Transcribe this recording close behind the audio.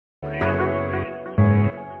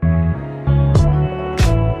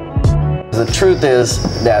The truth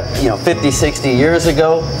is that, 50, 60 years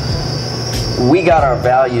ago, we got our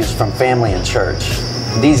values from family and church.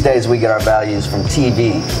 These days we get our values from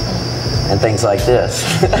TV and things like this.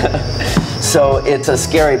 So it's a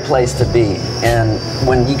scary place to be. And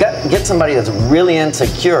when you get somebody that's really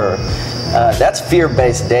insecure, that's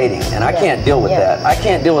fear-based dating, and I can't deal with that. I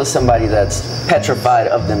can't deal with somebody that's petrified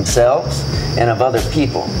of themselves and of other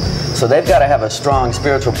people. So they've got to have a strong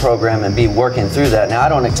spiritual program and be working through that. Now, I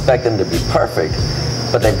don't expect them to be perfect,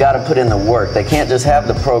 but they've got to put in the work. They can't just have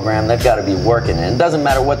the program, they've got to be working. And it doesn't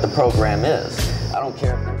matter what the program is. I don't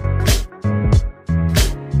care.